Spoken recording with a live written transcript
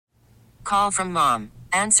Call from mom.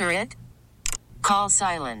 Answer it. Call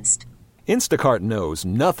silenced. Instacart knows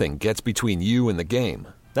nothing gets between you and the game.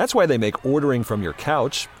 That's why they make ordering from your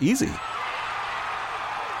couch easy.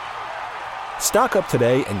 Stock up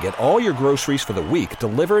today and get all your groceries for the week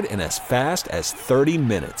delivered in as fast as 30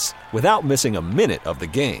 minutes without missing a minute of the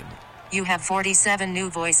game. You have 47 new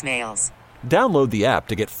voicemails. Download the app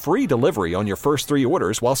to get free delivery on your first 3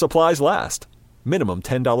 orders while supplies last. Minimum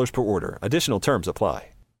 $10 per order. Additional terms apply.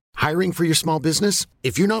 Hiring for your small business?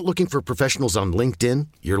 If you're not looking for professionals on LinkedIn,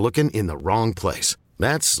 you're looking in the wrong place.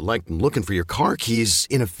 That's like looking for your car keys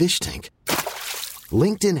in a fish tank.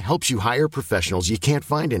 LinkedIn helps you hire professionals you can't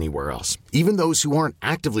find anywhere else, even those who aren't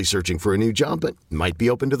actively searching for a new job but might be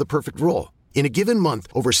open to the perfect role. In a given month,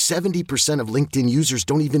 over 70% of LinkedIn users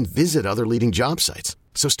don't even visit other leading job sites.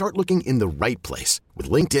 So start looking in the right place. With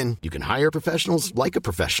LinkedIn, you can hire professionals like a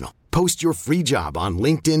professional. Post your free job on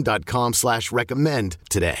linkedin.com/recommend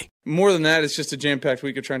today. More than that, it's just a jam-packed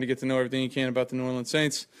week of trying to get to know everything you can about the New Orleans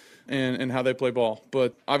Saints and how they play ball.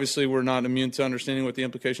 But obviously we're not immune to understanding what the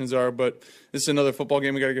implications are. But this is another football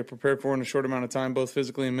game we got to get prepared for in a short amount of time, both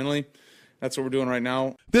physically and mentally. That's what we're doing right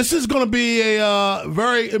now. This is going to be a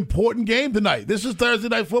very important game tonight. This is Thursday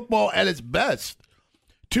Night Football at its best.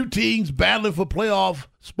 Two teams battling for playoff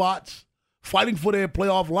spots, fighting for their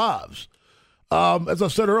playoff lives. As I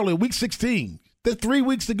said earlier, Week 16, there's 3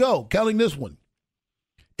 weeks to go, counting this one.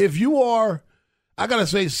 If you are, I got to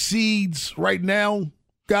say, seeds right now,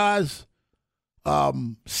 guys,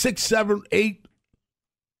 6, 7, 8,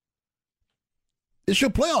 it's your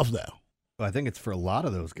playoffs now. Well, I think it's for a lot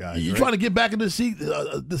of those guys. You're right? trying to get back in the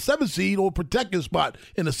 7th seed or protect your spot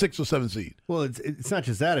in the 6th or 7th seed. Well, it's not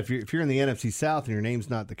just that. If you're in the NFC South and your name's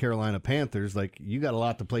not the Carolina Panthers, like you got a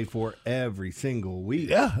lot to play for every single week.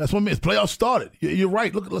 Yeah, that's what I mean. It's playoffs started. You're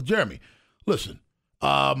right. Look, Jeremy. Listen,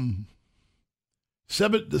 the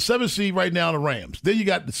 7th seed right now, the Rams. Then you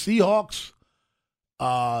got the Seahawks.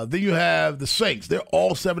 Then you have the Saints. They're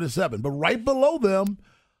all 7-7. But right below them,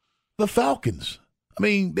 the Falcons. I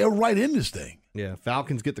mean, they're right in this thing. Yeah,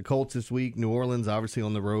 Falcons get the Colts this week. New Orleans, obviously,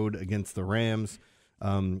 on the road against the Rams.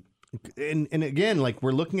 And again, like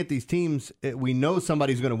we're looking at these teams, we know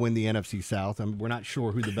somebody's going to win the NFC South. We're not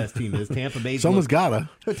sure who the best team is. Tampa Bay. Someone's gotta.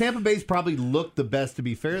 Tampa Bay's probably looked the best, to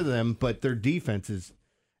be fair to them, but their defenses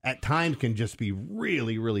at times can just be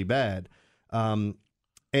really, really bad. And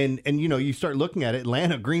you know, you start looking at it,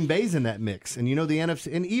 Atlanta, Green Bay's in that mix. And you know the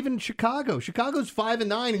NFC, and even Chicago. Chicago's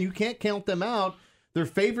 5-9, and you can't count them out. They're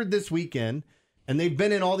favored this weekend, and they've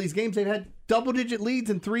been in all these games. They've had double-digit leads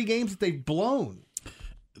in 3 games that they've blown.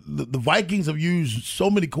 The Vikings have used so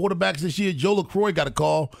many quarterbacks this year. Joe LaCroix got a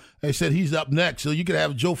call. They said he's up next. So you could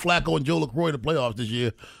have Joe Flacco and Joe LaCroix in the playoffs this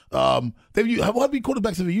year. They've used, how many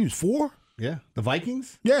quarterbacks have they used? 4? Yeah. The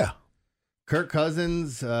Vikings? Yeah. Kirk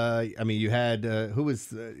Cousins. You had who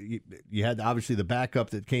was you had obviously the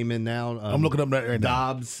backup that came in now. I'm looking up that right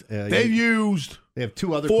now. Dobbs. They have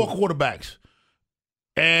 2 other 4 quarterbacks.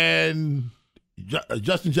 And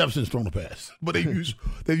Justin Jefferson's thrown a pass, but they've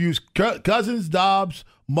used Cousins, Dobbs,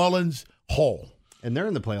 Mullins, Hall, and they're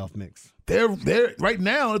in the playoff mix. They're right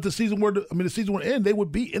now. If the season were the season would end, they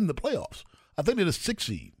would be in the playoffs. I think they're the 6th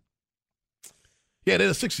seed. Yeah, they're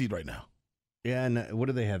the 6th seed right now. Yeah, and what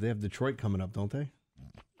do they have? They have Detroit coming up, don't they?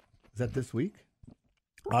 Is that this week?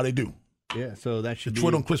 They do. Yeah, so that should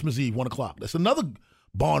Detroit on Christmas Eve, 1:00. That's another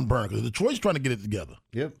barn burner because Detroit's trying to get it together.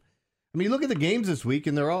 Yep. I mean, look at the games this week,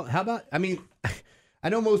 and they're all. How about? I mean, I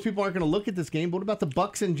know most people aren't going to look at this game, but what about the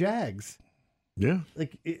Bucks and Jags? Yeah,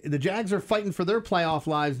 like the Jags are fighting for their playoff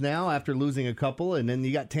lives now after losing a couple, and then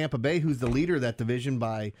you got Tampa Bay, who's the leader of that division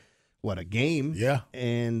by a game? Yeah,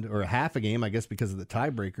 or half a game, I guess, because of the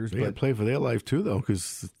tiebreakers. They got to play for their life too, though,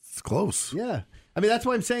 because it's close. Yeah, I mean that's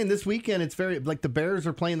why I'm saying this weekend it's very like the Bears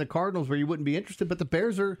are playing the Cardinals, where you wouldn't be interested, but the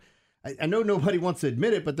Bears are. I know nobody wants to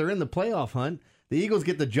admit it, but they're in the playoff hunt. The Eagles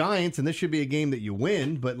get the Giants, and this should be a game that you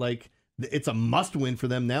win, but it's a must-win for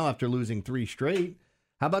them now after losing 3 straight.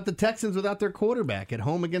 How about the Texans without their quarterback at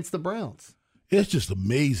home against the Browns? It's just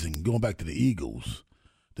amazing going back to the Eagles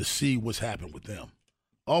to see what's happened with them.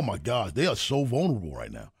 Oh, my gosh, they are so vulnerable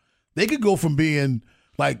right now. They could go from being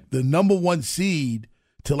like the number 1 seed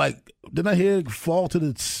to didn't I hear fall to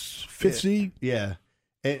the 5th seed? Yeah.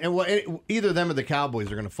 And either them or the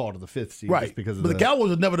Cowboys are going to fall to the 5th seed, right? Just because but the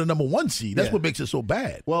Cowboys are never the number 1 seed. That's what makes it so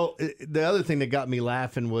bad. Well, the other thing that got me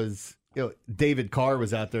laughing was David Carr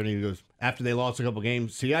was out there and he goes after they lost a couple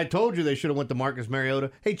games. See, I told you they should have went to Marcus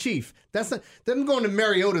Mariota. Hey, Chief, that's not them going to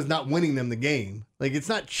Mariota's not winning them the game. Like it's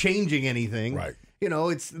not changing anything, right?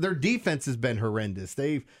 It's their defense has been horrendous.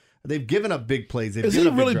 They've given up big plays. Is he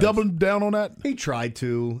really doubling down on that? He tried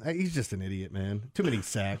to. He's just an idiot, man. Too many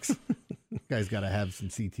sacks. Guy's got to have some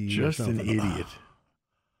CTE. Just or an something. idiot.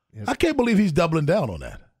 I can't believe he's doubling down on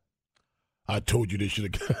that. I told you this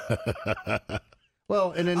should have.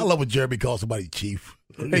 Well, and then I love when Jeremy calls somebody chief.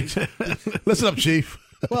 Hey, listen up, chief.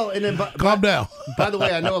 well, and then Calm down. By the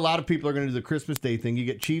way, I know a lot of people are going to do the Christmas Day thing. You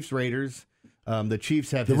get Chiefs, Raiders. The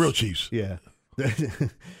Chiefs have The real Chiefs. Yeah,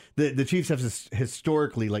 the Chiefs have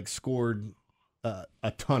historically scored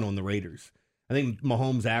a ton on the Raiders. I think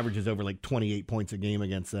Mahomes averages over 28 points a game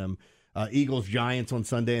against them. Eagles, Giants on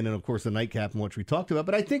Sunday, and then of course the nightcap and which we talked about.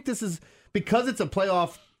 But I think this is because it's a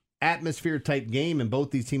playoff atmosphere type game, and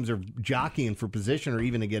both these teams are jockeying for position or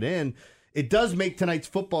even to get in. It does make tonight's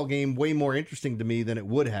football game way more interesting to me than it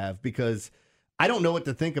would have, because I don't know what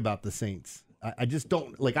to think about the Saints. I just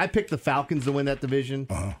don't. I picked the Falcons to win that division,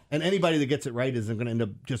 and anybody that gets it right isn't going to end up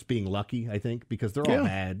just being lucky, I think, because they're all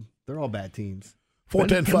bad. They're all bad teams.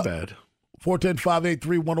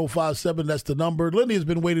 410-583-1057. That's the number. Lenny has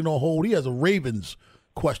been waiting on hold. He has a Ravens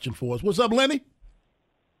question for us. What's up, Lenny?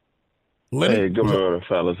 Hey, good morning,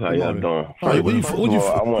 fellas. How y'all doing?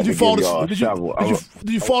 Did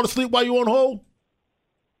you fall asleep while you were on hold?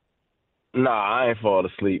 Nah, I ain't fall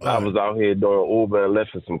asleep. I was out here doing Uber and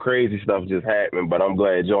Lyft, and some crazy stuff just happened, but I'm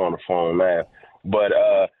glad you're on the phone now. But,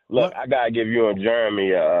 look, I got to give you and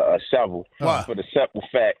Jeremy a shovel for the simple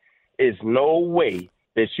fact there's no way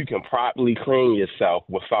that you can properly clean yourself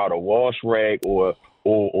without a wash rag or a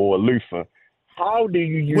loofah. How do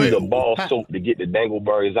you use a ball soap to get the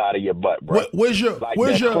dangleberries out of your butt, bro? Where's your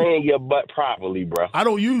clean your butt properly, bro? I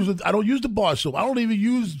don't use the bar soap. I don't even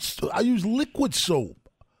use. I use liquid soap.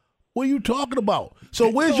 What are you talking about? So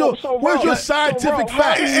where's your scientific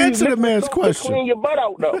facts? Answer the man's question. Clean your butt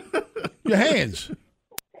out though. Your hands.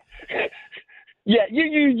 Yeah,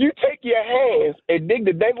 you take your hands and dig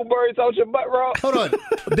the dangleberries out your butt, Rob. Hold on,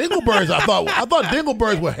 dingleberries. I thought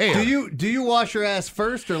dingleberries were hair. Do you wash your ass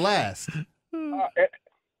first or last? And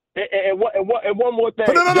one more thing.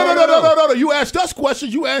 No. You asked us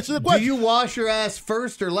questions. You answered the question. Do you wash your ass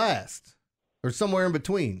first or last, or somewhere in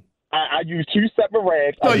between? I use two separate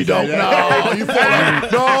rags. No, you don't. No, you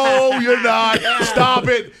no, you're not. Stop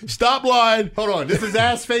it. Stop lying. Hold on. This is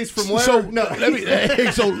ass face from where? So no.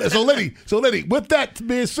 So Lenny. With that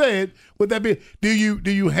being said, do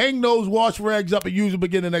you hang those wash rags up and use them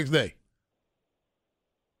again the next day?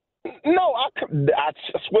 No, I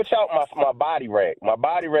switch out my body rag. My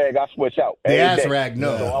body rag I switch out. The ass rag,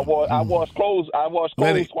 no. So I wash clothes. I wash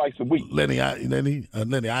clothes twice a week. Lenny, I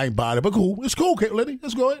ain't buying it, but cool. It's cool, okay, Lenny.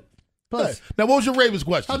 Let's go ahead. Plus, now, what was your Ravens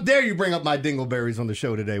question? How dare you bring up my dingleberries on the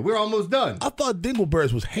show today? We're almost done. I thought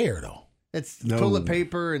dingleberries was hair, though. It's toilet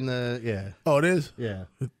paper and Oh, it is? Yeah.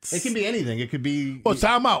 It can be anything. It could be. Well,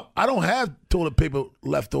 time out. I don't have toilet paper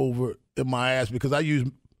left over in my ass because I use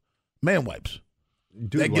man wipes.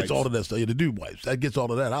 That gets all of that stuff. Yeah, the dude wipes. That gets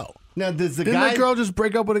all of that out. Now, does Didn't that girl just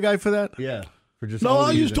break up with a guy for that? Yeah. I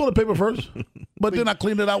use toilet paper first, but then I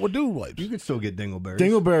cleaned it out with dude wipes. You could still get dingleberries.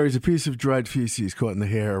 Dingleberry is a piece of dried feces caught in the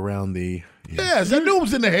hair around the... Yes, that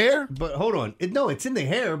was in the hair. But hold on. It's in the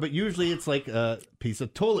hair, but usually it's like a piece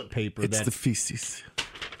of toilet paper. It's the feces.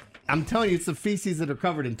 I'm telling you, it's the feces that are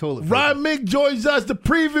covered in toilet paper. Ryan Mink joins us to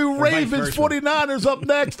preview Ravens 49ers up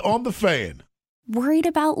next on The Fan. Worried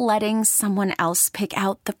about letting someone else pick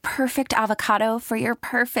out the perfect avocado for your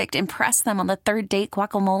perfect impress them on the third date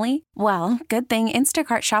guacamole? Well, good thing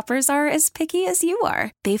Instacart shoppers are as picky as you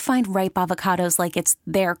are. They find ripe avocados like it's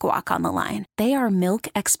their guac on the line. They are milk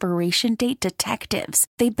expiration date detectives.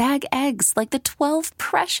 They bag eggs like the 12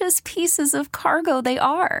 precious pieces of cargo they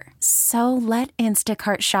are. So let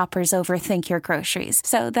Instacart shoppers overthink your groceries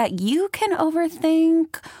so that you can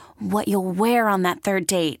overthink what you'll wear on that third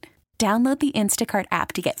date. Download the Instacart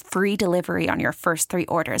app to get free delivery on your first 3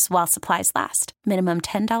 orders while supplies last. Minimum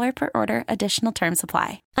 $10 per order. Additional terms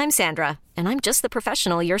apply. I'm Sandra, and I'm just the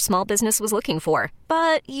professional your small business was looking for.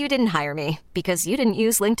 But you didn't hire me because you didn't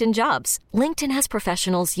use LinkedIn Jobs. LinkedIn has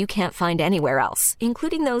professionals you can't find anywhere else,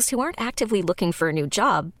 including those who aren't actively looking for a new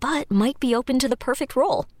job, but might be open to the perfect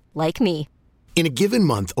role, like me. In a given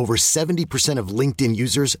month, over 70% of LinkedIn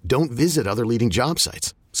users don't visit other leading job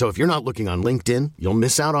sites. So if you're not looking on LinkedIn, you'll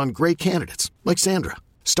miss out on great candidates like Sandra.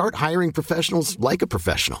 Start hiring professionals like a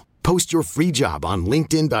professional. Post your free job on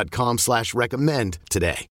linkedin.com/recommend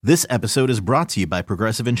today. This episode is brought to you by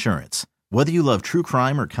Progressive Insurance. Whether you love true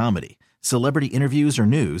crime or comedy, celebrity interviews or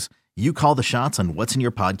news, you call the shots on what's in your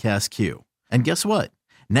podcast queue. And guess what?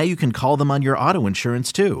 Now you can call them on your auto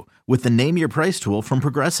insurance too with the Name Your Price tool from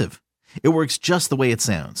Progressive. It works just the way it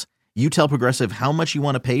sounds. You tell Progressive how much you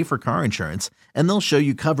want to pay for car insurance, and they'll show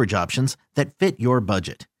you coverage options that fit your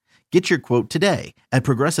budget. Get your quote today at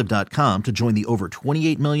Progressive.com to join the over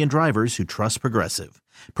 28 million drivers who trust Progressive.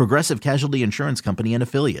 Progressive Casualty Insurance Company and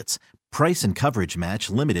Affiliates. Price and coverage match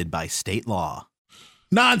limited by state law.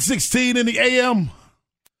 9:16 in the a.m.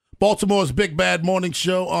 Baltimore's Big Bad Morning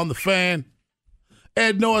Show on The Fan.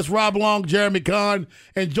 Ed Norris, Rob Long, Jeremy Kahn,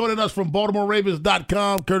 and joining us from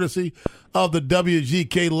BaltimoreRavens.com, courtesy of the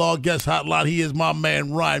WGK Law Guest Hotline, he is my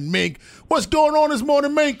man, Ryan Mink. What's going on this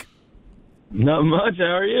morning, Mink? Not much.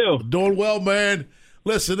 How are you? Doing well, man.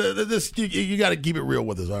 Listen, you got to keep it real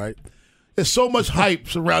with us, all right? There's so much hype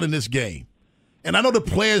surrounding this game. And I know the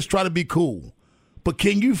players try to be cool, but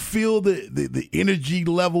can you feel the energy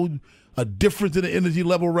level, a difference in the energy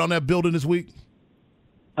level around that building this week?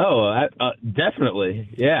 Oh, definitely.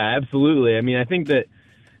 Yeah, absolutely. I mean, I think that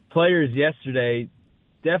players yesterday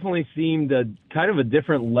definitely seemed a kind of a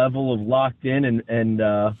different level of locked in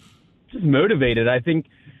and just motivated. I think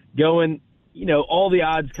going – all the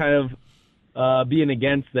odds kind of being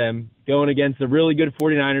against them, going against a really good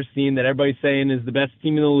 49ers team that everybody's saying is the best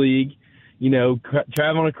team in the league,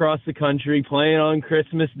 traveling across the country, playing on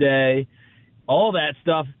Christmas Day, all that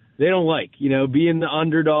stuff they don't like. Being the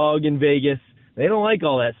underdog in Vegas, they don't like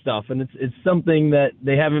all that stuff, and it's something that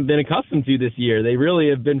they haven't been accustomed to this year. They really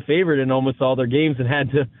have been favored in almost all their games and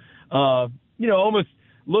had to, almost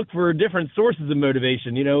look for different sources of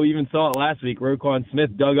motivation. We even saw it last week. Roquan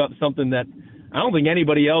Smith dug up something that I don't think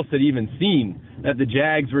anybody else had even seen, that the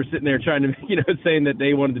Jags were sitting there trying to, saying that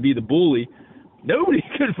they wanted to be the bully. Nobody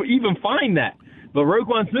could even find that, but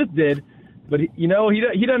Roquan Smith did. But, he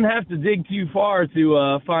doesn't have to dig too far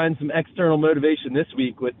to find some external motivation this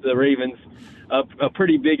week with the Ravens, a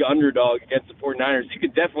pretty big underdog against the 49ers. You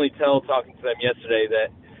could definitely tell talking to them yesterday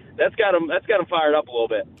that's got them fired up a little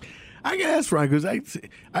bit. I can ask Ryan, because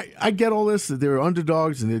I get all this, that they're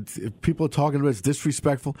underdogs and people are talking about it's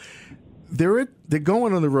disrespectful. They're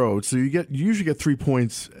going on the road, so you usually get 3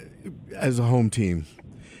 points as a home team.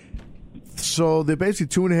 So they're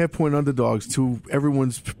basically 2.5-point underdogs to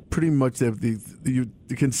everyone's pretty much the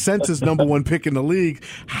consensus number one pick in the league.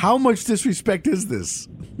 How much disrespect is this?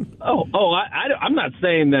 I'm not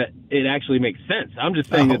saying that it actually makes sense. I'm just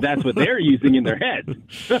saying that that's what they're using in their heads.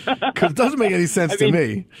 Because it doesn't make any sense to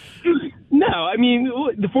me. No, I mean,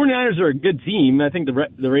 the 49ers are a good team. I think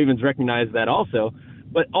the Ravens recognize that also.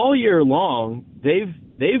 But all year long, they've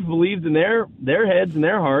believed in their heads and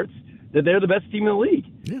their hearts that they're the best team in the league.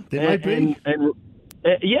 Yeah, they might be.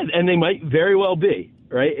 And they might very well be,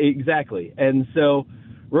 right? Exactly. And so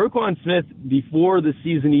Roquan Smith, before the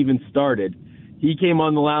season even started, he came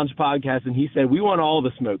on the Lounge podcast and he said, we want all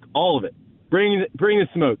the smoke, all of it. Bring the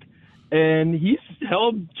smoke. And he's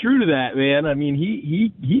held true to that, man. I mean,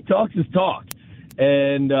 he talks his talk.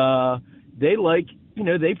 And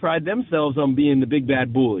they pride themselves on being the big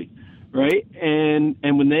bad bully. Right. And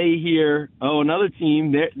when they hear, another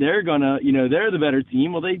team, they're gonna, they're the better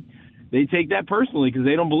team. Well, they take that personally because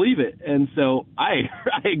they don't believe it. And so I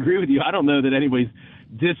agree with you. I don't know that anybody's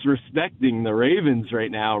disrespecting the Ravens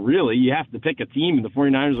right now. Really, you have to pick a team, and the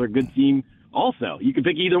 49ers are a good team also. You can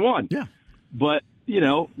pick either one. Yeah. But,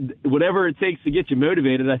 whatever it takes to get you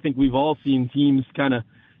motivated, I think we've all seen teams kind of,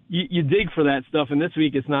 you dig for that stuff. And this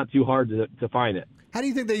week it's not too hard to find it. How do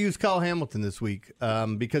you think they use Kyle Hamilton this week?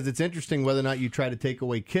 Because it's interesting whether or not you try to take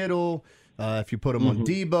away Kittle, if you put him on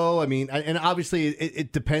Debo. I mean, and obviously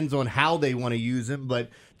it depends on how they want to use him, but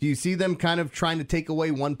do you see them kind of trying to take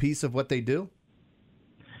away one piece of what they do?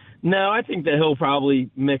 No, I think that he'll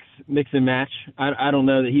probably mix and match. I don't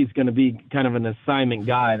know that he's going to be kind of an assignment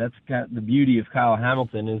guy. That's kind of the beauty of Kyle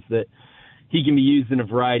Hamilton, is that he can be used in a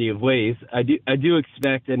variety of ways. I do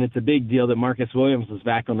expect, and it's a big deal, that Marcus Williams was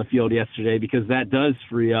back on the field yesterday, because that does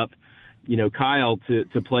free up, Kyle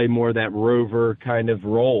to play more of that rover kind of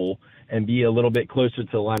role and be a little bit closer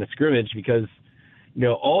to the line of scrimmage, because,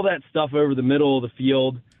 all that stuff over the middle of the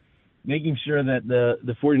field, making sure that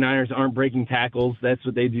the 49ers aren't breaking tackles. That's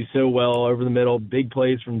what they do so well over the middle. Big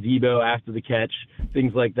plays from Debo after the catch,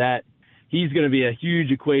 things like that. He's going to be a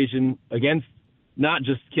huge equation against not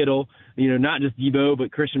just Kittle, not just Debo,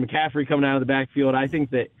 but Christian McCaffrey coming out of the backfield. I think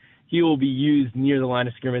that he will be used near the line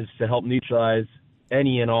of scrimmage to help neutralize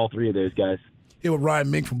any and all three of those guys. Here with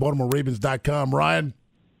Ryan Mink from BaltimoreRavens.com. Ryan,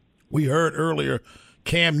 we heard earlier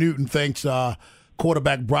Cam Newton thinks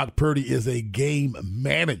quarterback Brock Purdy is a game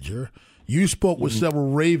manager. You spoke with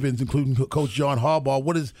several Ravens, including Coach John Harbaugh.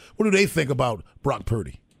 What do they think about Brock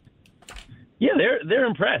Purdy? Yeah, they're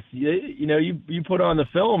impressed. You put on the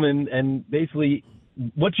film and basically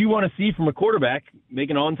what you want to see from a quarterback: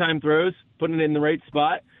 making on-time throws, putting it in the right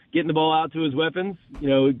spot, getting the ball out to his weapons.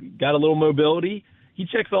 Got a little mobility. He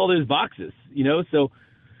checks all those boxes. So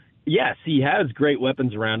yes, he has great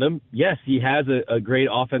weapons around him. Yes, he has a great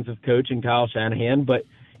offensive coach in Kyle Shanahan, but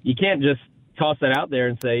you can't just toss that out there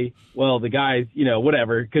and say, well, the guy's,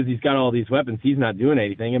 whatever, because he's got all these weapons, he's not doing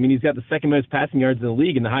anything. I mean, he's got the second most passing yards in the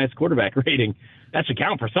league and the highest quarterback rating. That should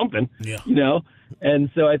count for something,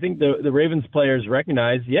 And so I think the Ravens players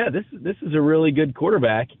recognize, this is a really good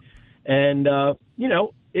quarterback. And,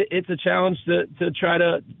 it's a challenge to try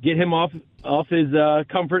to get him off his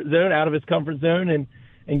comfort zone, out of his comfort zone,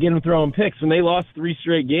 and get him throwing picks. When they lost 3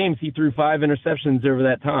 straight games, he threw 5 interceptions over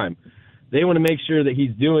that time. They want to make sure that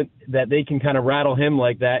he's doing that. They can kind of rattle him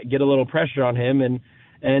like that, get a little pressure on him, and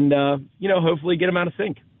hopefully get him out of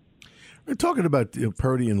sync. We're talking about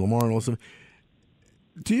Purdy and Lamar and all stuff.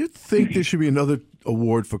 Do you think there should be another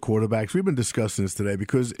award for quarterbacks? We've been discussing this today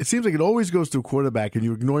because it seems like it always goes to a quarterback, and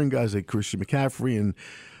you're ignoring guys like Christian McCaffrey and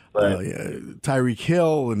Tyreek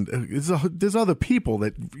Hill, and there's other people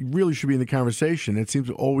that really should be in the conversation. It seems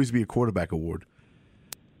to always be a quarterback award.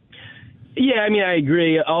 Yeah, I mean, I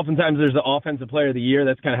agree. Oftentimes there's the offensive player of the year.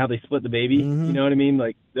 That's kind of how they split the baby. Mm-hmm. You know what I mean?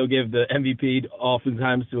 Like they'll give the MVP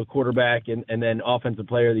oftentimes to a quarterback and then offensive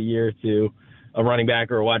player of the year to a running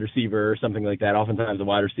back or a wide receiver or something like that, oftentimes a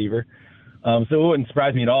wide receiver. So it wouldn't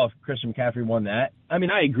surprise me at all if Christian McCaffrey won that. I mean,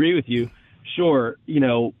 I agree with you. Sure,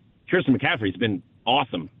 Christian McCaffrey's been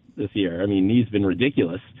awesome this year. I mean, he's been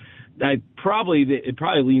ridiculous. It probably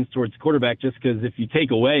leans towards quarterback just because if you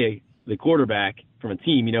take away the quarterback from a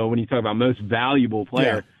team, when you talk about most valuable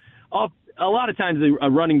player, a lot of times a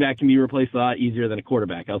running back can be replaced a lot easier than a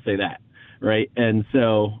quarterback. I'll say that, right? And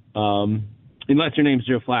so unless your name's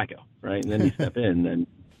Joe Flacco, right, and then you step in, then.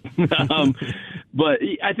 But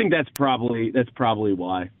I think that's probably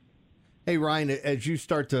why. Hey, Ryan, as you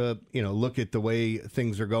start to look at the way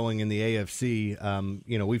things are going in the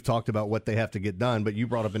AFC, we've talked about what they have to get done, but you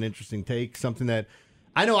brought up an interesting take, something that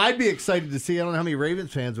I know I'd be excited to see. I don't know how many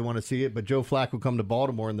Ravens fans would want to see it, but Joe Flacco come to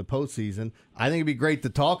Baltimore in the postseason. I think it'd be great to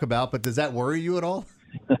talk about, but does that worry you at all?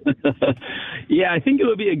 Yeah, I think it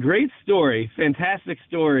would be a great story, fantastic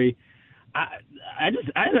story. I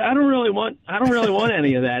don't really want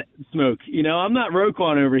any of that smoke. I'm not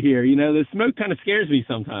Roquan over here. The smoke kind of scares me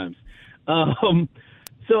sometimes.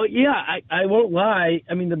 So yeah, I won't lie.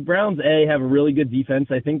 I mean, the Browns have a really good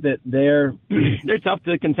defense. I think that they're tough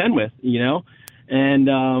to contend with.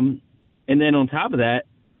 And then on top of that,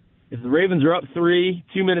 if the Ravens are up 3,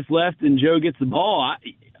 2 minutes left, and Joe gets the ball,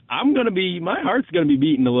 my heart's gonna be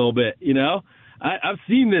beating a little bit. I've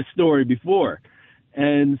seen this story before.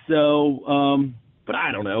 And so, but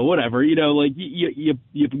I don't know, whatever, you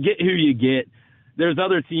get who you get. There's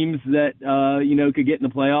other teams that, could get in the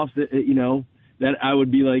playoffs that, that I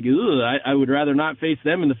would be like, I would rather not face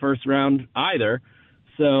them in the first round either.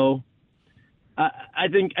 So I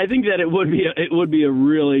think that it would be a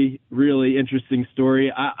really, really interesting story.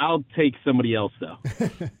 I'll take somebody else though.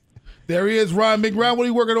 There he is, Ryan Mink. Ryan, what are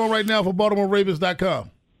you working on right now for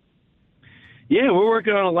BaltimoreRavens.com? Yeah, we're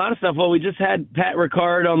working on a lot of stuff. Well, we just had Pat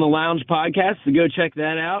Ricard on the Lounge podcast, so go check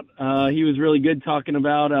that out. He was really good talking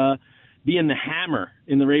about being the hammer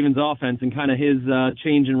in the Ravens offense and kind of his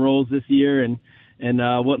change in roles this year and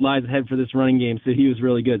what lies ahead for this running game. So he was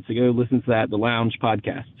really good. So go listen to that, the Lounge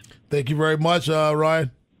podcast. Thank you very much, Ryan.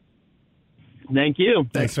 Thank you.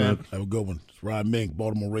 Thanks, man. Have a good one. It's Ryan Mink,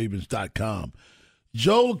 BaltimoreRavens.com.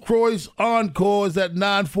 Joe LaCroix's Encore is at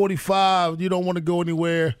 9:45. You don't want to go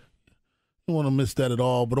anywhere. You don't want to miss that at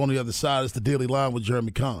all. But on the other side, it's the Daily Line with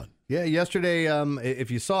Jeremy Kahn. Yeah, yesterday, if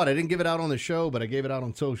you saw it, I didn't give it out on the show, but I gave it out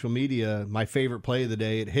on social media. My favorite play of the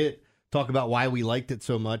day. It hit. Talk about why we liked it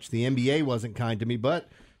so much. The NBA wasn't kind to me, but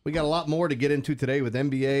we got a lot more to get into today with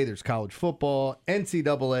NBA. There's college football,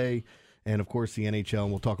 NCAA, and, of course, the NHL.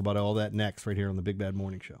 And we'll talk about all that next right here on the Big Bad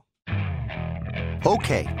Morning Show.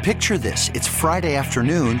 Okay, picture this. It's Friday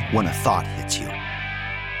afternoon when a thought hits you.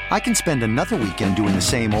 I can spend another weekend doing the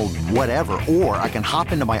same old whatever, or I can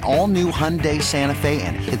hop into my all-new Hyundai Santa Fe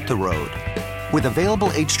and hit the road. With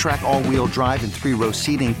available H-Track all-wheel drive and 3-row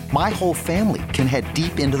seating, my whole family can head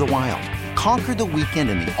deep into the wild. Conquer the weekend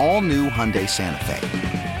in the all-new Hyundai Santa Fe.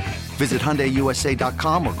 Visit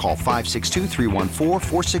HyundaiUSA.com or call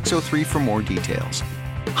 562-314-4603 for more details.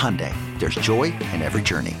 Hyundai, there's joy in every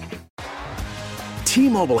journey.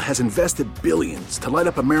 T-Mobile has invested billions to light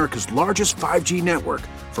up America's largest 5G network,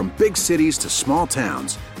 from big cities to small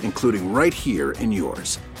towns, including right here in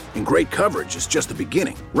yours. And great coverage is just the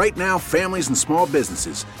beginning. Right now, families and small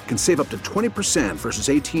businesses can save up to 20% versus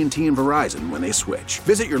AT&T and Verizon when they switch.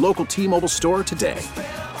 Visit your local T-Mobile store today.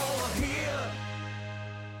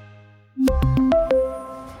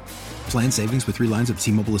 Plan savings with 3 lines of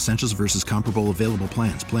T-Mobile Essentials versus comparable available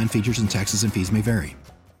plans. Plan features and taxes and fees may vary.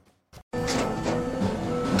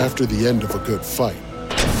 After the end of a good fight,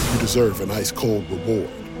 you deserve an ice-cold reward.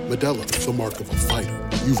 Modelo is the mark of a fighter.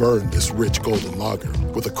 You've earned this rich golden lager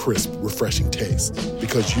with a crisp, refreshing taste.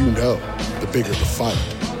 Because you know, the bigger the fight,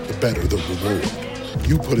 the better the reward.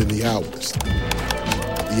 You put in the hours,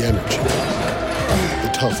 the energy,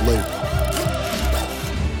 the tough labor.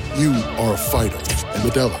 You are a fighter, and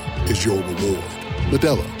Modelo is your reward.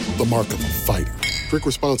 Modelo, the mark of a fighter. Drink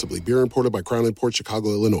responsibly. Beer imported by Crown Imports, Chicago,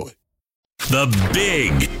 Illinois. The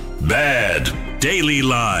Big Bad Daily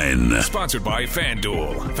Line. Sponsored by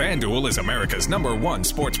FanDuel. FanDuel is America's #1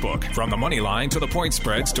 sportsbook. From the money line to the point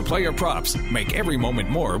spreads to player props, make every moment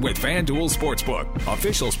more with FanDuel Sportsbook.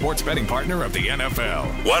 Official sports betting partner of the NFL.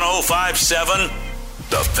 105.7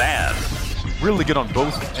 The Fan. Really good on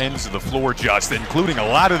both ends of the floor, Josh, including a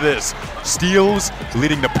lot of this. Steals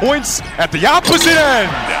leading to points at the opposite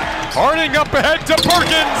end. Harding up ahead to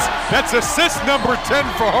Perkins. That's assist number 10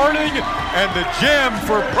 for Harding, and the jam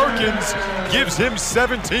for Perkins gives him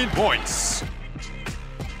 17 points.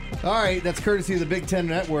 All right, that's courtesy of the Big Ten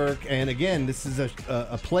Network. And again, this is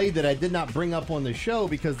a play that I did not bring up on the show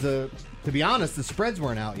because, to be honest, the spreads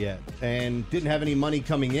weren't out yet and didn't have any money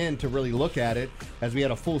coming in to really look at it as we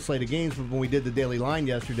had a full slate of games. But when we did the Daily Line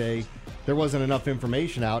yesterday, there wasn't enough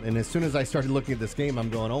information out. And as soon as I started looking at this game, I'm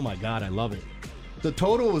going, oh, my God, I love it. The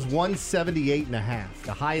total was 178.5,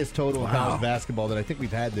 the highest total in college basketball that I think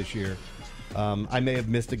we've had this year. I may have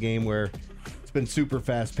missed a game where it's been super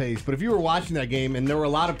fast-paced. But if you were watching that game, and there were a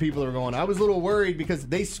lot of people that were going, I was a little worried because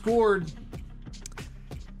they scored,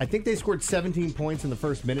 I think they scored 17 points in the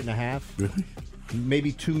first minute and a half. Really?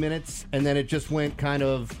 Maybe 2 minutes. And then it just went kind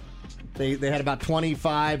of, they had about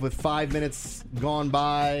 25 with 5 minutes gone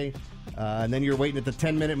by. And then you're waiting at the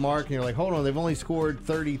 10-minute mark, and you're like, hold on, they've only scored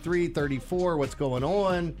 33, 34. What's going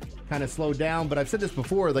on? Kind of slowed down. But I've said this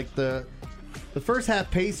before, like the first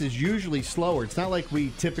half pace is usually slower. It's not like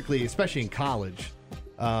we typically, especially in college,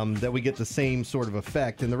 that we get the same sort of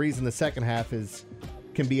effect. And the reason the second half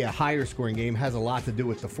can be a higher scoring game has a lot to do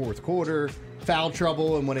with the fourth quarter, foul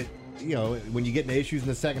trouble, and when you get into issues in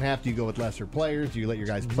the second half, do you go with lesser players? Do you let your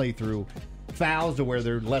guys play through fouls to where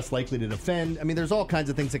they're less likely to defend? I mean, there's all kinds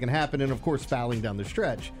of things that can happen, and of course, fouling down the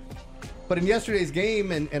stretch. But in yesterday's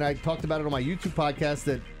game, and I talked about it on my YouTube podcast,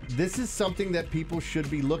 that this is something that people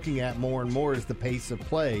should be looking at more and more is the pace of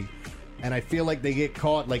play. And I feel like they get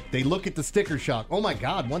caught, like they look at the sticker shock. Oh my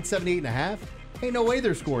God, 178.5? Ain't no way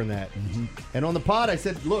they're scoring that. Mm-hmm. And on the pod, I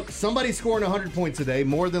said, look, somebody's scoring 100 points a day,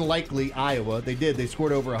 more than likely Iowa. They did. They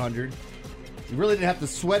scored over 100. We really didn't have to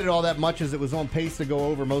sweat it all that much as it was on pace to go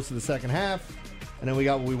over most of the second half. And then we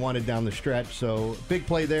got what we wanted down the stretch. So big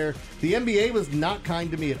play there. The NBA was not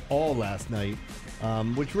kind to me at all last night,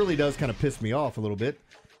 which really does kind of piss me off a little bit.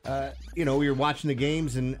 We were watching the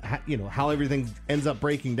games and, how everything ends up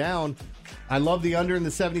breaking down. I love the under in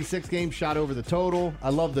the 76 game, shot over the total. I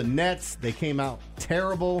love the Nets. They came out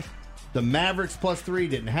terrible. The Mavericks +3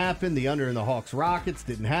 didn't happen. The under in the Hawks Rockets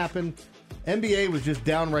didn't happen. NBA was just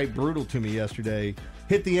downright brutal to me yesterday.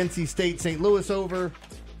 Hit the NC State St. Louis over.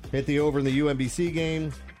 Hit the over in the UMBC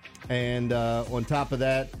game. And on top of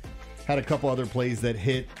that, had a couple other plays that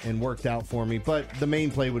hit and worked out for me. But the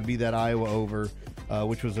main play would be that Iowa over,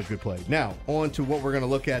 which was a good play. Now, on to what we're going to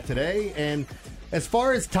look at today. And as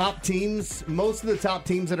far as top teams, most of the top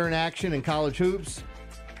teams that are in action in college hoops,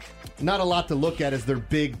 not a lot to look at as their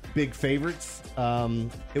big favorites.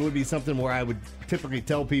 It would be something where I would typically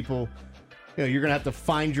tell people, you're going to have to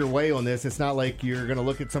find your way on this. It's not like you're going to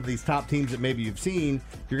look at some of these top teams that maybe you've seen.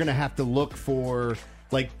 You're going to have to look for,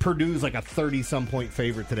 like, Purdue's like a 30-some point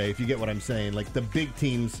favorite today, if you get what I'm saying. Like, the big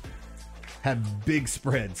teams have big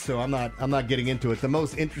spreads, so I'm not getting into it. The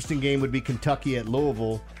most interesting game would be Kentucky at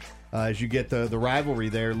Louisville. As you get the rivalry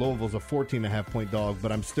there, Louisville's a 14.5 point dog,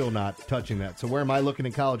 but I'm still not touching that. So where am I looking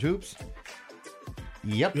in college hoops?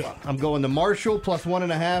 Yep. Yeah. I'm going to Marshall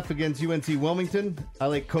 +1.5 against UNC Wilmington. I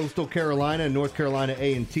like Coastal Carolina and North Carolina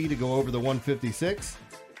A&T to go over the 156.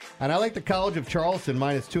 And I like the College of Charleston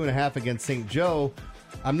 -2.5 against St. Joe.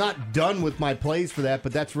 I'm not done with my plays for that,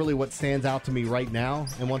 but that's really what stands out to me right now.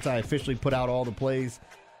 And once I officially put out all the plays,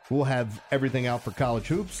 we'll have everything out for college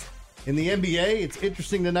hoops. In the NBA, it's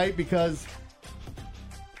interesting tonight because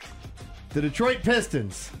the Detroit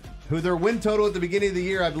Pistons, who their win total at the beginning of the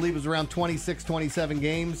year, I believe, was around 26, 27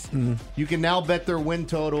 games. Mm-hmm. You can now bet their win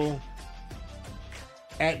total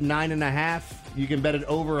at 9.5. You can bet it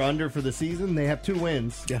over or under for the season. They have 2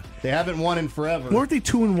 wins. Yeah. They haven't won in forever. Weren't they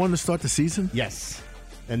 2-1 to start the season? Yes.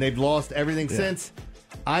 And they've lost everything since.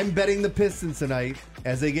 I'm betting the Pistons tonight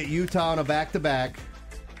as they get Utah on a back-to-back,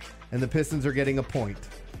 and the Pistons are getting a point.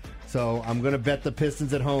 So I'm going to bet the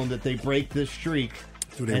Pistons at home that they break this streak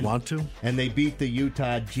Do they want to? And they beat the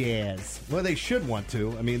Utah Jazz. Well, they should want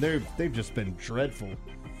to. I mean, they've just been dreadful.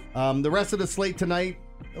 The rest of the slate tonight,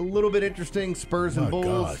 a little bit interesting. Spurs and Bulls.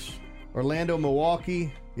 Gosh. Orlando,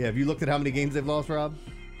 Milwaukee. Yeah, have you looked at how many games they've lost, Rob?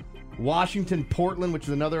 Washington, Portland, which is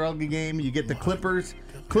another ugly game. You get the Clippers.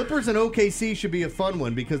 Clippers and OKC should be a fun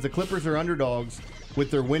one because the Clippers are underdogs with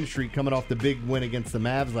their win streak coming off the big win against the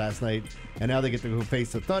Mavs last night, and now they get to go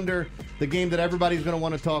face the Thunder. The game that everybody's going to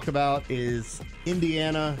want to talk about is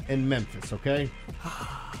Indiana and Memphis, okay?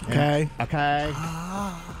 Okay. Okay.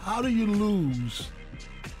 How do you lose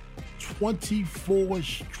 24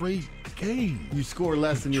 straight games? You score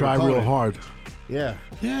less than you try real hard. Yeah.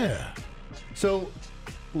 Yeah. So,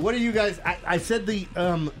 what are you guys? I said the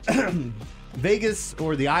Vegas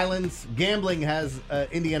or the Islands gambling has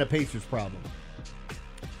Indiana Pacers problem.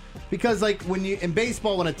 Because, like, when you in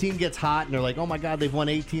baseball, when a team gets hot and they're like, oh, my God, they've won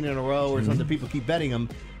 18 in a row or something, people keep betting them,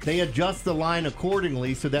 they adjust the line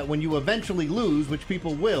accordingly so that when you eventually lose, which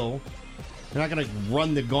people will, they're not going to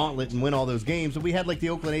run the gauntlet and win all those games. But we had, like, the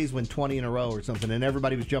Oakland A's win 20 in a row or something, and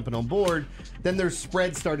everybody was jumping on board. Then their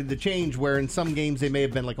spread started to change, where in some games they may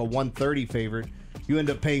have been, like, a 130 favorite. You end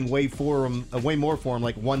up paying way more for them,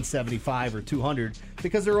 like 175 or 200,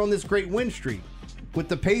 because they're on this great win streak. With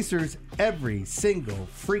the Pacers, every single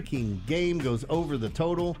freaking game goes over the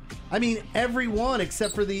total. I mean, every one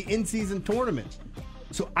except for the in-season tournament.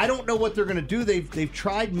 So I don't know what they're going to do. They've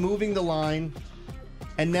tried moving the line,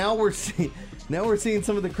 and now we're seeing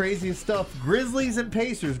some of the craziest stuff. Grizzlies and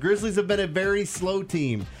Pacers. Grizzlies have been a very slow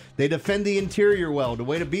team. They defend the interior well. The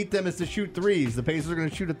way to beat them is to shoot threes. The Pacers are going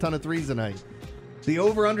to shoot a ton of threes tonight. The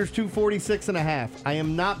over-under is 246.5. I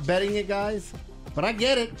am not betting it, guys, but I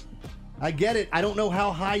get it. I don't know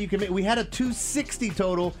how high you can make. We had a 260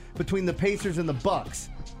 total between the Pacers and the Bucks.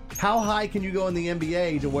 How high can you go in the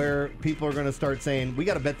NBA to where people are going to start saying, we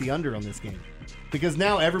got to bet the under on this game? Because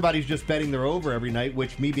now everybody's just betting their over every night,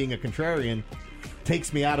 which, me being a contrarian,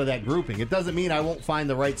 takes me out of that grouping. It doesn't mean I won't find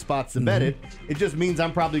the right spots to bet it. It just means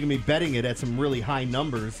I'm probably going to be betting it at some really high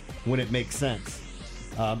numbers when it makes sense.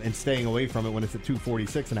 And staying away from it when it's at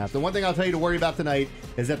 246.5. The one thing I'll tell you to worry about tonight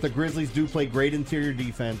is that the Grizzlies do play great interior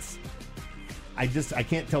defense. I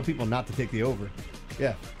can't tell people not to take the over.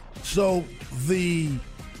 Yeah. So the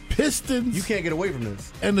Pistons, you can't get away from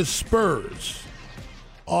this, and the Spurs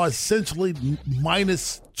are essentially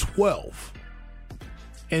minus 12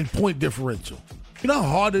 in point differential. You know how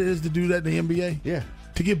hard it is to do that in the NBA? Yeah.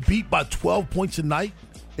 To get beat by 12 points a night?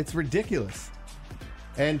 It's ridiculous.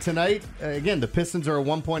 And tonight, again, the Pistons are a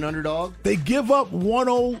 1-point underdog. They give up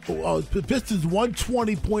the Pistons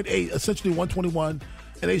 120.8, essentially 121,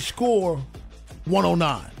 and they score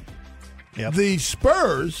 109. Yep. The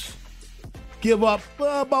Spurs give up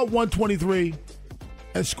about 123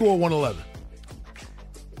 and score 111.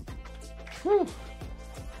 Whew.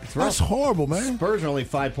 That's horrible, man. Spurs are only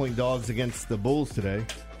 5-point dogs against the Bulls today.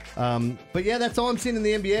 But yeah, that's all I'm seeing in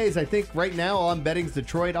the NBA is I think right now all I'm betting is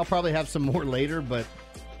Detroit. I'll probably have some more later, but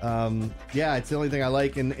yeah, it's the only thing I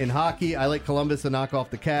like. In hockey, I like Columbus to knock off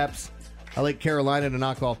the Caps. I like Carolina to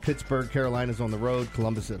knock off Pittsburgh. Carolina's on the road,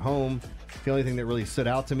 Columbus at home. It's the only thing that really stood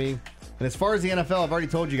out to me. And as far as the NFL, I've already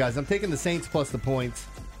told you guys, I'm taking the Saints plus the points.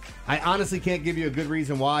 I honestly can't give you a good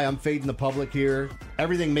reason why. I'm fading the public here.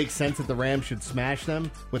 Everything makes sense that the Rams should smash them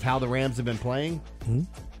with how the Rams have been playing. Mm-hmm.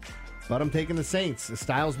 But I'm taking the Saints. The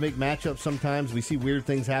styles make matchups sometimes. We see weird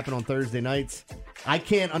things happen on Thursday nights. I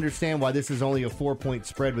can't understand why this is only a 4-point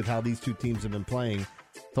spread with how these two teams have been playing.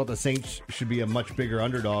 Thought the Saints should be a much bigger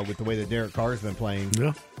underdog with the way that Derek Carr's been playing.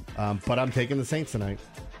 Yeah. But I'm taking the Saints tonight.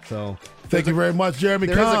 So thank you very much, Jeremy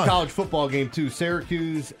Kahn. There's a college football game, too.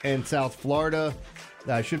 Syracuse and South Florida.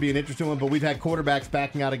 Should be an interesting one, but we've had quarterbacks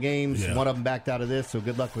backing out of games. Yeah. One of them backed out of this, so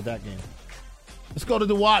good luck with that game. Let's go to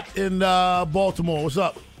DeWatt in Baltimore. What's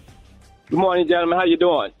up? Good morning, gentlemen. How you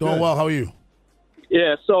doing? Doing well. How are you?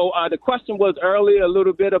 Yeah. So the question was earlier a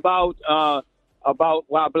little bit about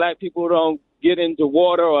why black people don't get into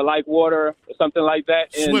water or like water or something like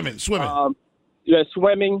that. And, swimming. Yeah,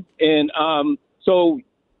 swimming. And so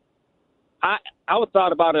I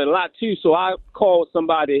thought about it a lot too. So I called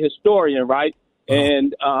somebody a historian, right?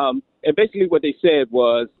 And basically what they said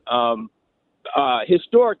was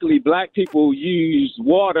historically black people use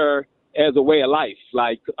water as a way of life,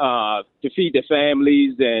 like to feed their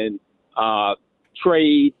families and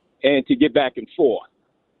trade and to get back and forth.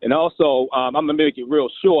 And also, I'm going to make it real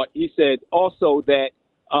short. He said also that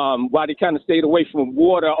why they kind of stayed away from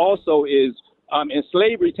water also is in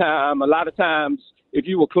slavery time, a lot of times if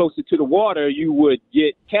you were closer to the water, you would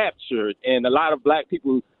get captured. And a lot of black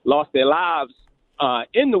people lost their lives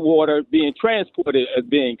in the water being transported as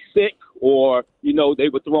being sick or, they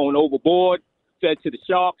were thrown overboard. fed to the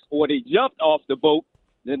sharks, or they jumped off the boat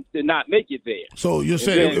and did not make it there. So you're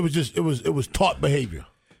saying it was taught behavior.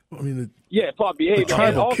 I mean, taught behavior. The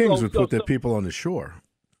tribal also, kings would put their people on the shore.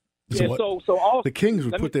 So also, the kings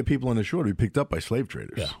would put their people on the shore to be picked up by slave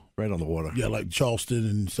traders. Yeah. Right on the water. Yeah, like Charleston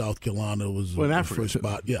in South Carolina was in the Africa, first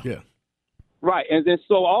spot. Yeah. Right, and then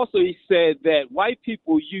so also he said that white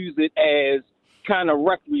people use it as kind of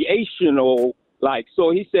recreational. Like,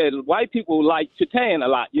 so he said white people like to tan a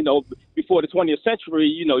lot. Before the 20th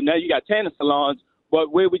century, now you got tanning salons,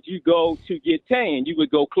 but where would you go to get tan? You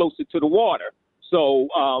would go closer to the water. So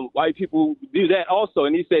white people do that also.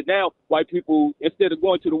 And he said now white people, instead of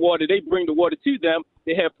going to the water, they bring the water to them.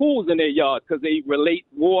 They have pools in their yard because they relate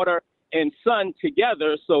water and sun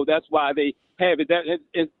together. So that's why they have it.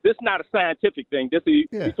 This is not a scientific thing. He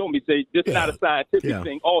told me to say this is not a scientific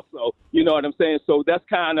thing also. You know what I'm saying? So that's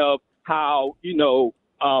kind of how,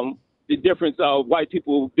 the difference of white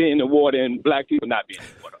people being in the water and black people not being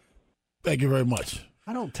in the water. Thank you very much.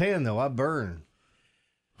 I don't tan, though. I burn.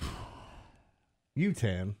 You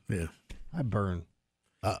tan. Yeah. I burn.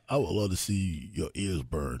 I would love to see your ears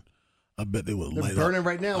burn. I bet they would light up. They're burning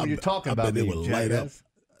right now when you're talking about me, they would light up. jackass.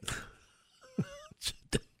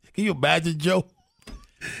 Can you imagine, Joe?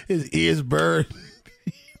 His ears burn.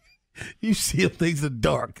 You see things in the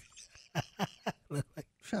dark.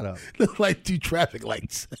 Shut up. Look like 2 traffic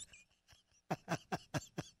lights.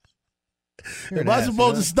 You're Am an I ass,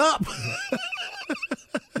 supposed huh? to stop?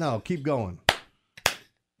 No, keep going.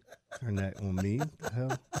 Turn that on me. What the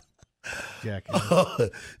hell? Jackass.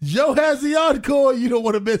 Joe has the encore. You don't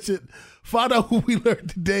want to miss it. Find out who we learned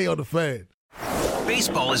today on The Fan.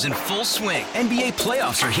 Baseball is in full swing. NBA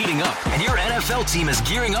playoffs are heating up, and your NFL team is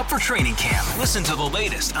gearing up for training camp. Listen to the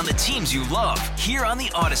latest on the teams you love here on the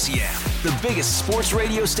Odyssey app. The biggest sports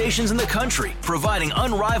radio stations in the country, providing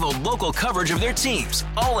unrivaled local coverage of their teams,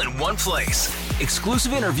 all in one place.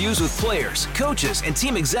 Exclusive interviews with players, coaches, and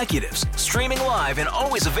team executives, streaming live and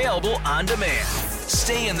always available on demand.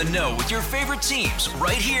 Stay in the know with your favorite teams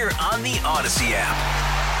right here on the Odyssey app.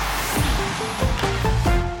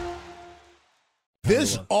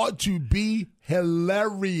 This ought to be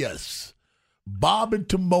hilarious. Bob and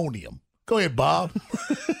Timonium. Go ahead, Bob.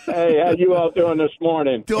 Hey, how you all doing this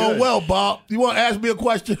morning? Doing well, Bob. You want to ask me a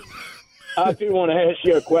question? I do want to ask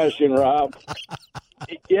you a question, Rob.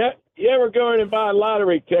 Yeah, you ever go in and buy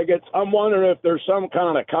lottery tickets? I'm wondering if there's some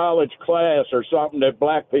kind of college class or something that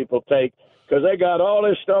black people take, because they got all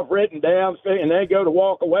this stuff written down, and they go to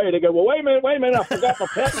walk away. They go, well, wait a minute, I forgot my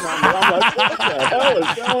pet number. I'm like, what the hell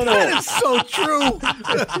is going on? That is so true.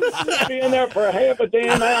 Be in there for a half a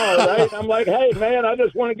damn hour, right? I'm like, hey, man, I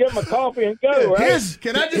just want to get my coffee and go, right?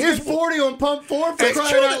 Can I just get 40 on pump 4 for It's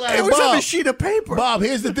crying true. out loud? Hey, It was Bob, on a sheet of paper. Bob,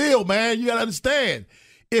 here's the deal, man. You got to understand.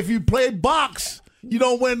 If you play box, you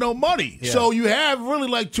don't win no money. Yeah. So you have really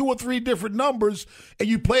like 2 or 3 different numbers, and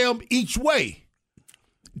you play them each way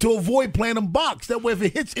to avoid playing them box. That way, if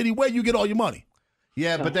it hits any way, you get all your money.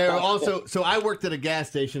 Yeah, but they're also. So I worked at a gas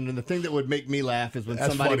station, and the thing that would make me laugh is when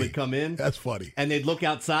That's somebody funny. would come in. That's funny. And they'd look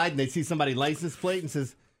outside and they'd see somebody's license plate and says,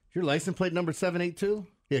 "Is your license plate number 782?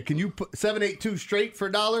 Yeah, can you put 782 straight for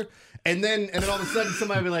 $1?" And then all of a sudden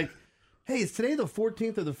somebody would be like, "Hey, is today the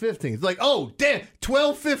 14th or the 15th?" It's like, "Oh, damn,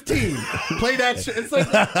 12:15. Play that shit." It's like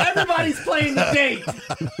everybody's playing the date.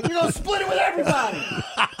 You're gonna split it with everybody.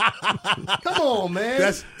 Come on,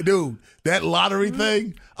 man. Dude, that lottery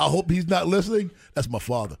thing, I hope he's not listening. That's my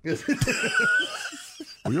father.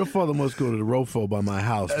 Well, your father must go to the Rofo by my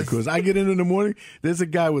house, because I get in the morning, there's a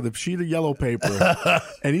guy with a sheet of yellow paper,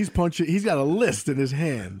 and he's got a list in his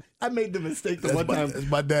hand. I made the mistake That's one time. That's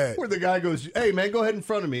my dad. Where the guy goes, "Hey, man, go ahead in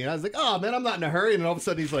front of me." And I was like, "Oh, man, I'm not in a hurry." And all of a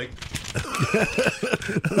sudden he's like,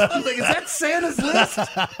 I was like, "Is that Santa's list?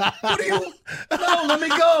 What are you? No, let me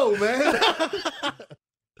go, man."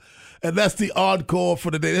 And that's the encore for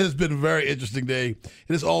the day. This has been a very interesting day.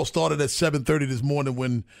 This all started at 7:30 this morning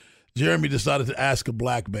when Jeremy decided to ask a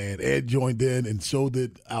black man. Ed joined in, and so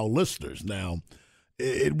did our listeners. Now,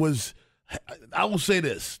 it was, I will say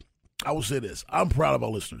this. I'm proud of our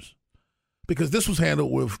listeners, because this was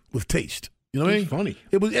handled with taste. You know what I mean? Funny.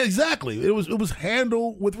 It was exactly. It was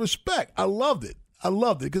handled with respect. I loved it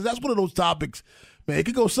because that's one of those topics, man. It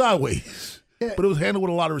could go sideways. Yeah. But it was handled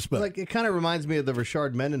with a lot of respect. Like, it kind of reminds me of the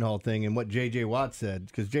Rashard Mendenhall thing and what J.J. Watt said,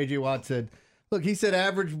 because J.J. Watt said, "Look, he said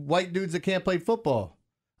average white dudes that can't play football."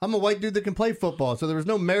 I'm a white dude that can play football, so there was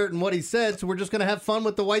no merit in what he said, so we're just going to have fun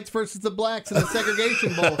with the whites versus the blacks in the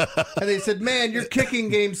segregation bowl. And they said, man, your kicking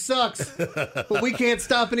game sucks, but we can't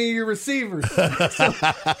stop any of your receivers.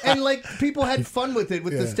 And, like, people had fun with it,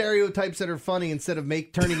 with the stereotypes that are funny instead of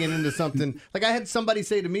turning it into something. Like, I had somebody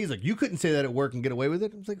say to me, he's like, you couldn't say that at work and get away with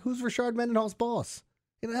it. I was like, who's Rashard Mendenhall's boss?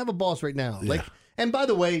 You don't have a boss right now. Like, and by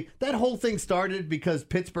the way, that whole thing started because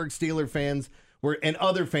Pittsburgh Steelers fans and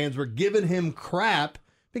other fans were giving him crap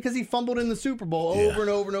because he fumbled in the Super Bowl over and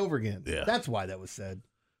over and over again. Yeah. That's why that was said.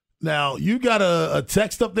 Now, you got a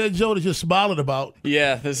text up there, Joe, that you're smiling about.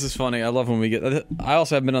 Yeah, this is funny. I love when we get... I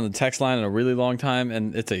also have been on the text line in a really long time,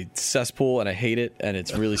 and it's a cesspool, and I hate it, and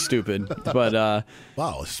it's really stupid. But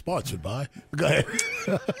wow, it's sponsored by... Go ahead.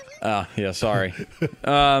 Yeah, sorry.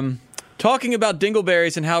 Talking about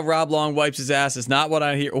dingleberries and how Rob Long wipes his ass is not what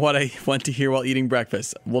I went to hear while eating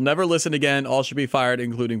breakfast. We'll never listen again. All should be fired,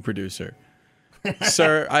 including producer.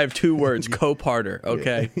 Sir, I have 2 words. Co-parter.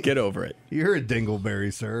 Okay, get over it. You're a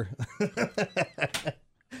dingleberry, sir.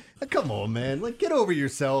 Come on, man. Like, get over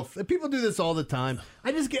yourself. People do this all the time.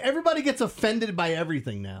 Everybody gets offended by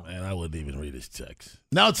everything now. Man, I wouldn't even read his text.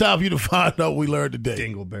 Now it's time for you to find out what we learned today.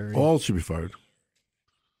 Dingleberry. All should be fired.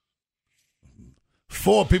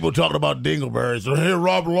 4 people talking about dingleberries. So here,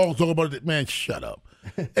 Rob Long talking about it. Man, shut up.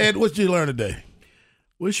 Ed, what did you learn today?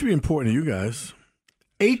 Well, it should be important to you guys.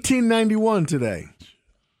 1891 today.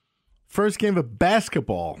 First game of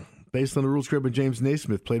basketball, based on the rules created by James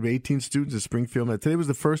Naismith, played by 18 students at Springfield. Today was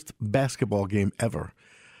the first basketball game ever.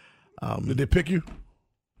 Did they pick you?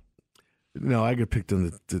 No, I got picked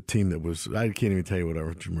on the team that was... I can't even tell you what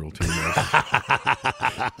our intramural team was.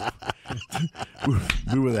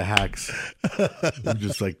 we were the hacks. We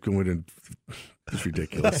just like going in... It's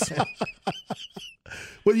ridiculous.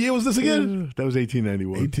 What year was this again? That was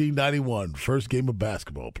 1891. 1891, first game of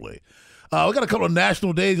basketball play. We got a couple of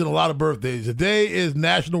national days and a lot of birthdays. Today is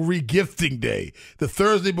National Regifting Day, the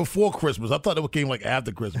Thursday before Christmas. I thought it came like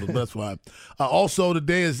after Christmas, but that's fine. Also,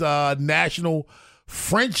 today is National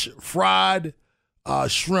French Fried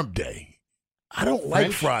Shrimp Day. I don't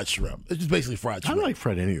like fried shrimp. It's just basically fried shrimp. I don't like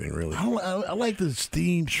fried anything, really. I like the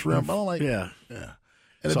steamed shrimp. I don't like... Yeah.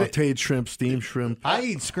 And sauteed shrimp, steamed shrimp. I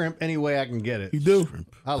eat scrimp any way I can get it. You do?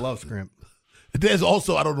 Shrimp. I love scrimp. There's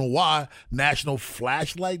also, I don't know why, National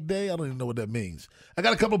Flashlight Day. I don't even know what that means. I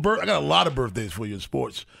got a lot of birthdays for you in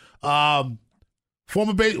sports.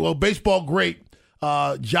 Former baseball great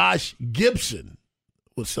Josh Gibson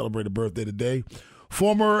will celebrate a birthday today.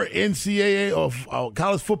 Former NCAA or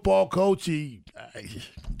college football coach,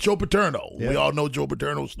 Joe Paterno. Yeah. We all know Joe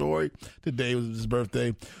Paterno's story. Today was his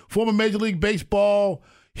birthday. Former Major League Baseball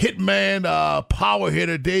hitman, power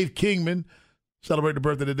hitter Dave Kingman celebrating the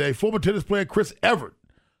birthday today. Former tennis player Chris Everett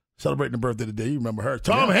celebrating the birthday today. You remember her.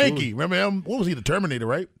 Tom Hankey. Remember him? What was he, the Terminator,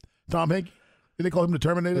 right? Tom Hankey? Did they call him the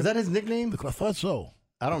Terminator? Was that his nickname? I thought so.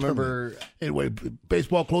 I don't remember. Anyway,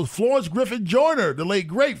 baseball close. Florence Griffin Joyner, the late,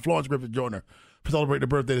 great Florence Griffin Joyner, celebrating the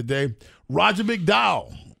birthday today. Roger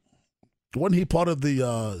McDowell. Wasn't he part of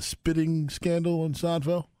the spitting scandal in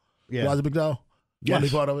Seinfeld? Yeah. Roger McDowell? Yes.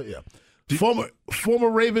 Wasn't he part of it? Yeah. Former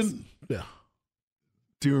Raven. Yeah.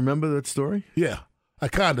 Do you remember that story? Yeah. I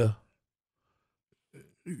kind of.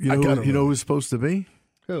 You know who was supposed to be?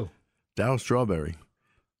 Who? Dow Strawberry.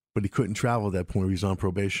 But he couldn't travel at that point. He was on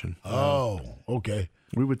probation. Oh, okay.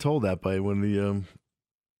 We were told that by one of the...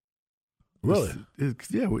 Really?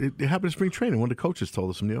 It happened in spring training. One of the coaches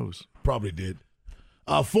told us from the O's. Probably did.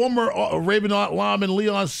 Former Raven lineman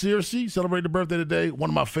Leon Searcy celebrating the birthday today. One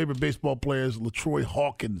of my favorite baseball players, LaTroy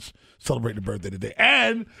Hawkins, celebrating the birthday today.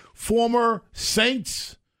 And former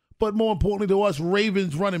Saints, but more importantly to us,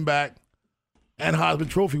 Ravens running back and Heisman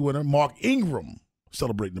Trophy winner Mark Ingram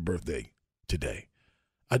celebrating the birthday today.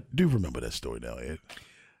 I do remember that story now, Ed.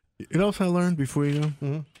 You know what I learned before you go?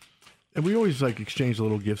 Mm-hmm. And we always exchange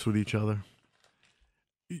little gifts with each other.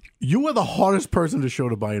 You are the hardest person to show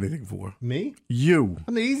to buy anything for. Me? You.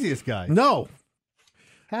 I'm the easiest guy. No.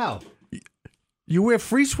 How? You wear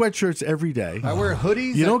free sweatshirts every day. I wear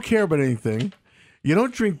hoodies. You don't care about anything. You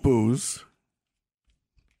don't drink booze.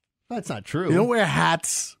 That's not true. You don't wear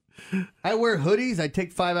hats. I wear hoodies. I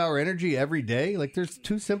take 5-hour energy every day. There's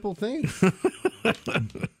 2 simple things.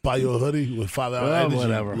 Buy you a hoodie with 5-hour energy.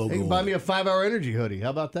 Whatever. You can buy me a 5-hour energy hoodie.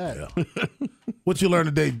 How about that? Yeah. What you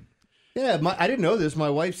learned today? Yeah, I didn't know this. My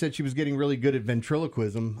wife said she was getting really good at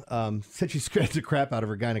ventriloquism. Said she scared the crap out of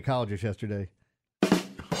her gynecologist yesterday.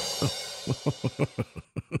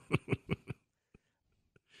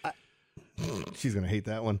 She's going to hate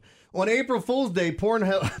that one. On April Fool's Day,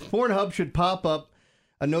 Pornhub should pop up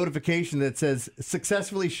a notification that says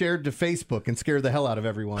successfully shared to Facebook and scare the hell out of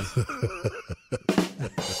everyone.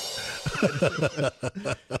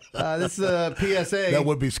 This is a PSA. That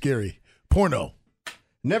would be scary. Porno.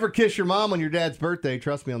 Never kiss your mom on your dad's birthday.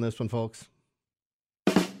 Trust me on this one, folks.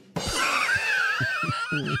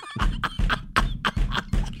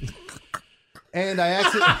 And I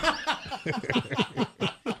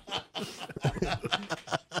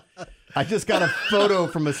I just got a photo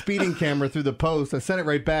from a speeding camera through the post. I sent it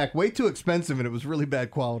right back. Way too expensive, and it was really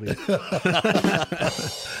bad quality.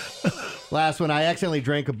 Last one, I accidentally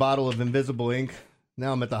drank a bottle of invisible ink.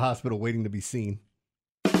 Now I'm at the hospital waiting to be seen.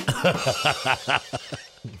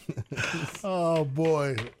 Oh,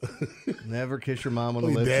 boy. Never kiss your mom on the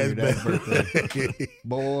lips on your dad's birthday.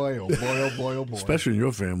 Boy, oh boy, oh boy, oh boy. Especially in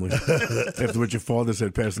your family. After what your father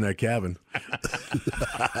said passing that cabin.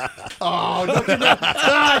 Oh, don't you know?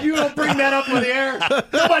 God, you don't bring that up on the air.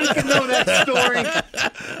 Nobody can know that story.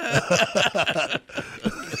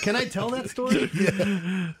 Can I tell that story?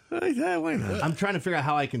 Yeah, why not? I'm trying to figure out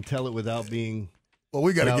how I can tell it without being... Well,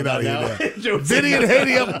 we got to get out of here now. Vinny and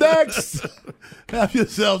Haiti up next. Have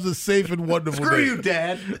yourselves a safe and wonderful day. Screw you,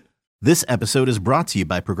 Dad. This episode is brought to you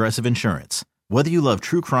by Progressive Insurance. Whether you love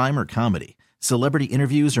true crime or comedy, celebrity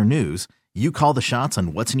interviews or news, you call the shots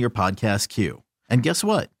on what's in your podcast queue. And guess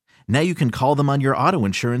what? Now you can call them on your auto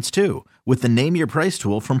insurance too with the Name Your Price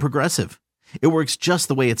tool from Progressive. It works just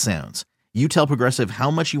the way it sounds. You tell Progressive how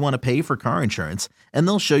much you want to pay for car insurance, and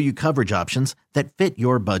they'll show you coverage options that fit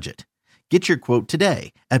your budget. Get your quote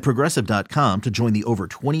today at Progressive.com to join the over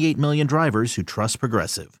 28 million drivers who trust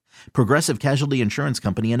Progressive. Progressive Casualty Insurance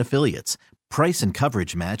Company and Affiliates. Price and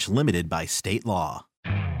coverage match limited by state law.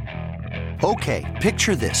 Okay,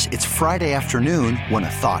 picture this. It's Friday afternoon when a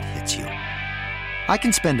thought hits you. I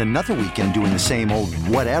can spend another weekend doing the same old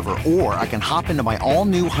whatever, or I can hop into my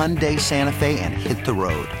all-new Hyundai Santa Fe and hit the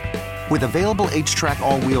road. With available H-Track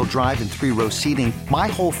all-wheel drive and 3-row seating, my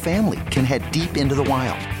whole family can head deep into the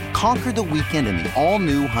wild. Conquer the weekend in the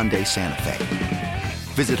all-new Hyundai Santa Fe.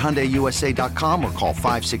 Visit HyundaiUSA.com or call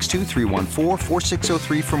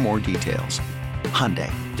 562-314-4603 for more details.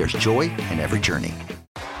 Hyundai, there's joy in every journey.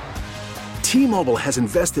 T-Mobile has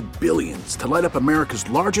invested billions to light up America's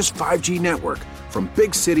largest 5G network, from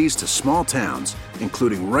big cities to small towns,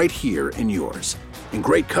 including right here in yours. And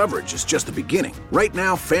great coverage is just the beginning. Right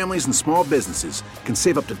now, families and small businesses can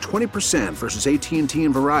save up to 20% versus AT&T and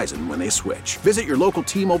Verizon when they switch. Visit your local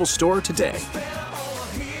T-Mobile store today.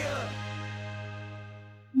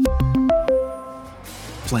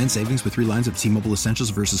 Plan savings with 3 lines of T-Mobile Essentials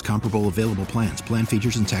versus comparable available plans. Plan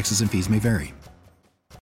features and taxes and fees may vary.